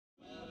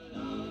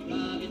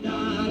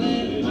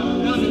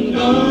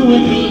come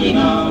with me,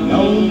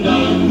 hold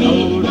on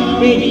me,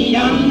 baby,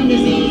 I'm the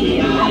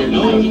sea, I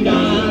know,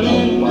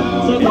 darling,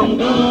 so come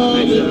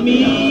with me.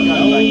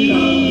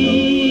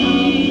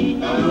 You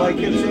like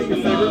him? Say your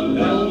favorite?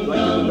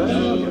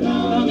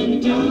 Come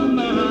into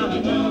my heart,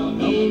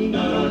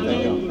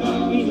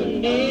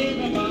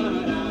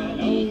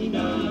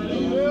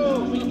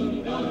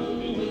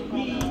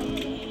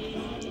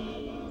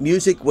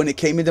 Music, when it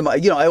came into my,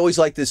 I always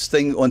liked this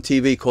thing on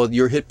TV called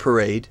Your Hit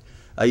Parade.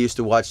 I used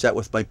to watch that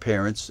with my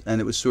parents, and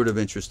it was sort of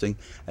interesting.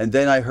 And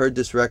then I heard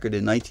this record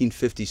in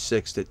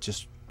 1956 that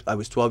just, I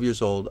was 12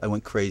 years old. I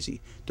went crazy.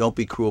 Don't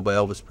Be Cruel by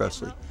Elvis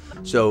Presley.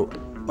 So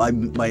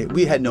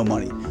we had no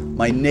money.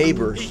 My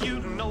neighbors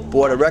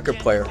bought a record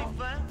player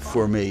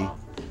for me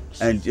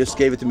and just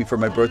gave it to me for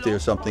my birthday or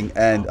something.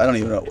 And I don't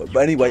even know.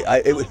 But anyway,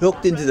 it was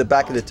hooked into the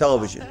back of the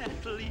television,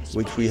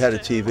 which we had a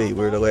TV. We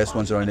were the last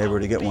ones in our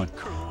neighborhood to get one.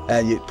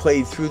 And it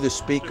played through the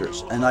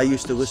speakers. And I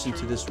used to listen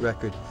to this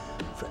record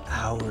for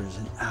hours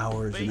and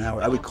hours and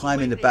hours. I would climb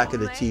in the back of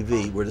the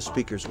TV where the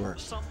speakers were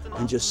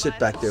and just sit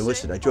back there and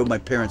listen. I drove my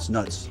parents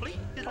nuts.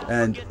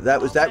 And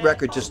that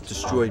record just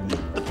destroyed me.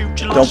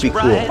 Don't Be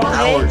Cruel.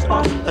 Hours.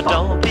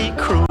 Don't be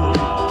cruel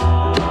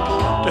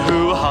to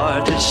who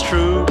heart is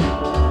true.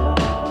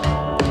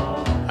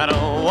 I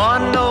don't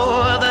want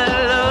no other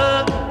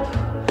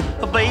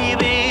love,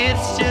 baby,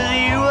 it's just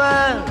you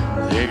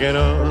I'm thinking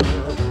of.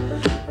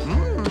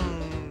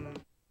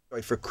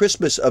 For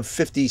Christmas of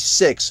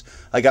 '56,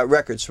 I got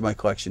records for my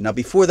collection. Now,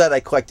 before that, I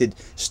collected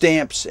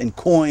stamps and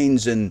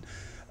coins and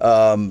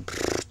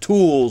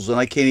tools, and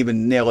I can't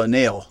even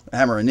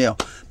hammer a nail.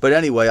 But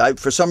anyway,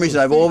 for some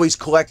reason, I've always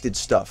collected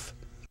stuff.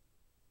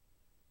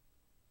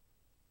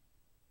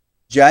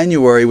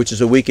 January, which is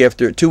 2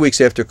 weeks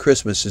after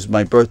Christmas, is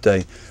my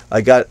birthday. I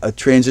got a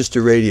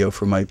transistor radio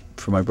for my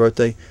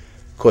birthday. It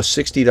cost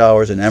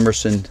 $60, an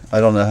Emerson.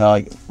 I don't know how.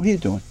 What are you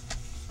doing?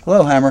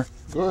 Hello, Hammer.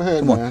 Go ahead,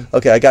 Come on. man.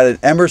 Okay, I got an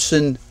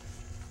Emerson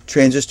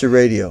transistor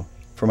radio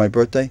for my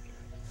birthday.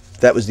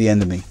 That was the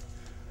end of me.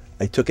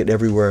 I took it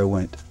everywhere I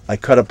went. I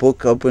cut a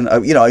book open,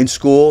 in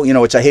school,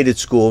 which I hated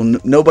school.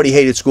 Nobody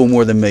hated school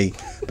more than me.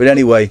 But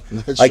anyway,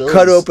 I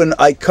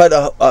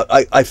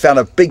found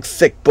a big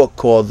thick book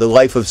called The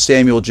Life of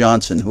Samuel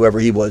Johnson, whoever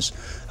he was.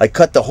 I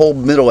cut the whole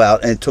middle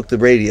out and took the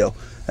radio.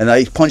 And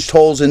I punched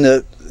holes in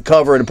the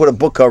cover and put a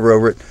book cover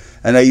over it.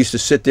 And I used to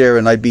sit there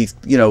and I'd be,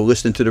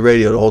 listening to the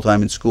radio the whole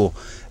time in school.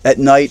 At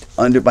night,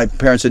 my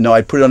parents said no,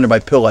 I'd put it under my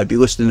pillow. I'd be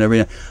listening every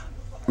night.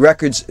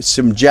 Records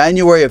from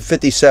January of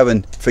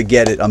 '57,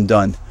 forget it, I'm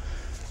done.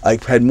 I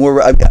had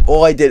more,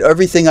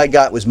 everything I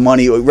got was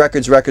money,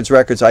 records.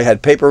 I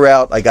had paper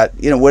route, I got,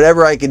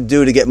 whatever I could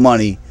do to get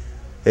money,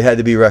 it had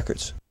to be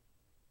records.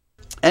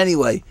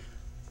 Anyway,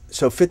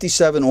 so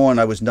 '57 on,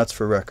 I was nuts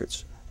for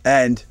records.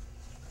 And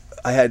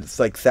I had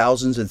like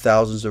thousands and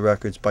thousands of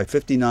records. By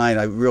 '59,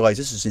 I realized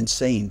this is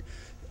insane.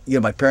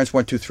 My parents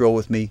weren't too thrilled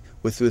with me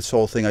with this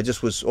whole thing. I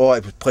just was, I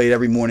played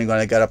every morning when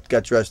I got up,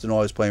 got dressed, and I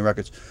was playing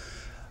records.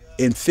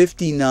 In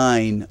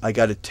 '59, I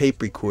got a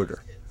tape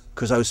recorder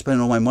because I was spending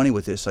all my money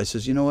with this. I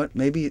says, you know what,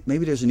 maybe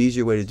there's an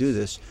easier way to do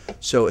this.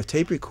 So a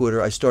tape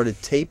recorder, I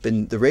started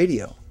taping the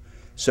radio.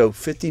 So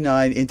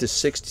 '59 into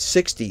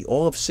 '60,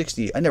 all of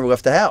 '60, I never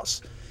left the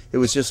house. It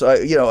was just,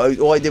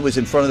 all I did was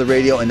in front of the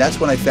radio, and that's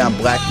when I found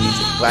black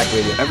music, black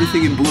radio.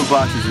 Everything in blue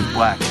boxes is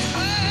black,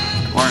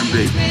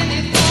 R&B.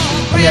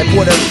 I mean, I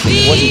bought everything.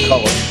 It wasn't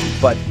color,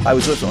 but I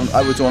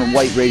was on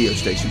white radio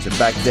stations, and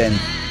back then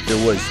there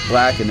was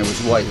black and there was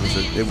white.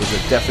 It was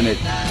a definite,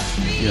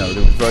 there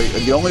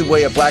was the only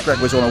way a black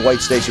record was on a white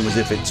station was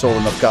if it sold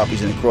enough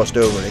copies and it crossed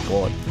over, they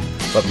call it.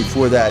 But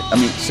before that,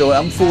 so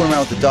I'm fooling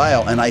around with the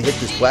dial, and I hit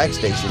this black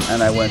station,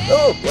 and I went,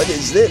 oh, what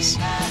is this?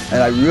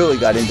 And I really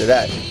got into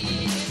that.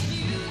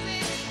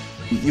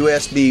 You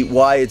asked me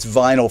why it's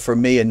vinyl for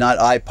me and not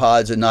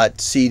iPods and not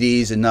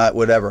CDs and not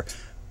whatever.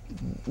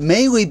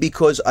 Mainly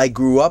because I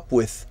grew up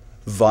with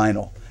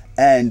vinyl.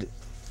 And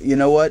you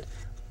know what?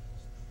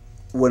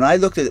 When I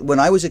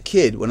was a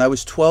kid, when I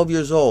was 12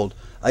 years old,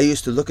 I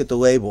used to look at the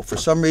label. For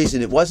some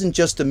reason, it wasn't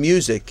just the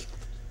music.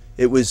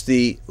 It was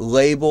the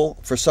label.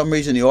 For some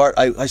reason, the art.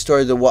 I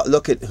started to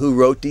look at who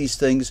wrote these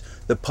things,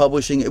 the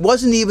publishing. It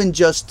wasn't even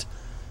just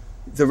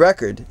the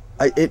record.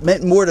 It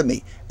meant more to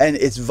me. And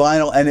it's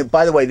vinyl. And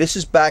by the way, this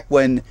is back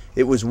when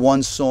it was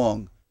one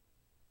song.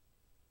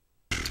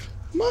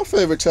 My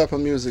favorite type of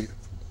music,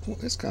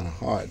 it's kind of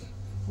hard.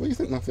 What do you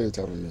think my favorite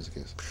type of music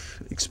is?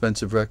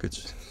 Expensive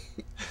records.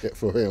 Yeah,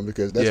 for him,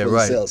 because that's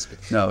what he sells.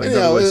 No, in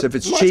other words, if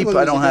it's cheap,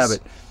 I don't have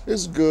it.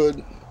 It's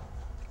good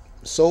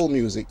soul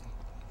music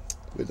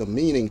with a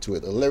meaning to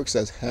it. The lyrics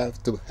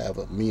have to have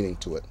a meaning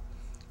to it.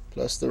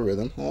 Plus the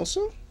rhythm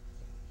also.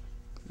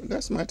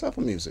 That's my type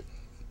of music.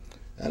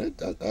 And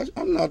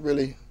I'm not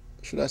really,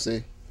 should I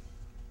say,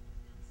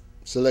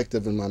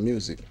 selective in my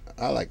music.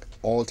 I like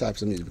all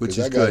types of music. Which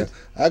is good.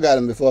 I got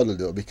him before the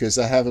door because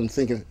I have him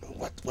thinking,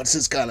 what's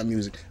this kind of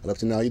music? And up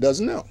to now, he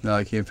doesn't know. No,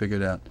 I can't figure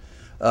it out.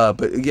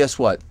 But guess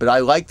what? But I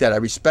like that. I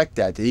respect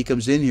that. He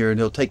comes in here and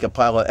he'll take a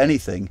pile of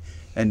anything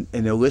and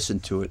he'll listen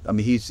to it. I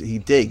mean, he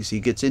digs, he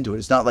gets into it.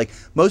 It's not like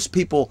most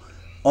people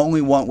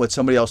only want what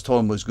somebody else told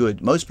him was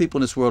good. Most people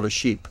in this world are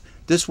sheep.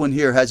 This one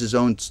here has his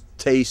own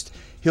taste.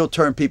 He'll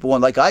turn people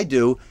on, like I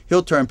do.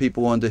 He'll turn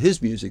people on to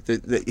his music.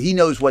 He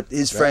knows what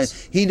his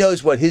friends, he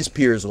knows what his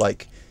peers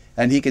like,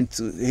 and and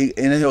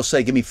then he'll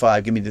say, "Give me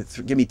 5, give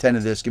me 10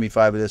 of this, give me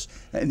 5 of this,"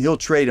 and he'll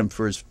trade them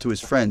to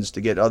his friends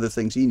to get other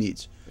things he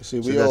needs.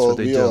 See, So we that's what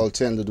they do. all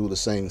tend to do the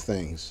same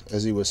things.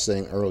 As he was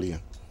saying earlier,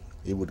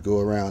 he would go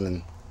around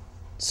and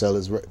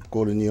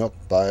go to New York,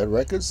 buy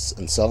records,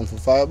 and sell them for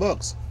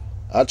 $5.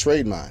 I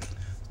trade mine.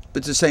 But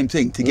it's the same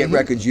thing. To get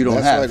records you don't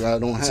That's have. right, I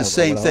don't it's have the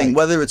same what I thing. like.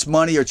 Whether it's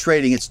money or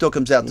trading, it still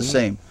comes out the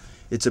same.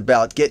 It's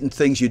about getting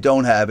things you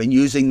don't have and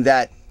using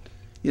that,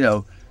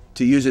 to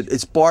use it.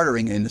 It's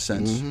bartering in a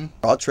sense.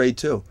 I'll trade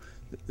too.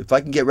 If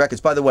I can get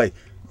records. By the way,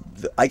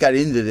 I got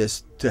into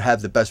this to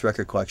have the best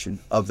record collection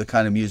of the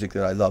kind of music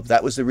that I love.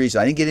 That was the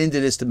reason. I didn't get into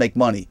this to make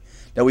money.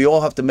 Now, we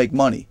all have to make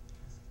money.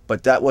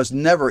 But that was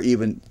never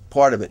even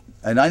part of it.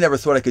 And I never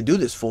thought I could do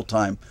this full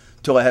time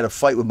until I had a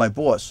fight with my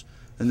boss.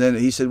 And then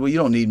he said, "Well, you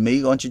don't need me.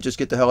 Why don't you just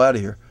get the hell out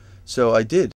of here?" So I did.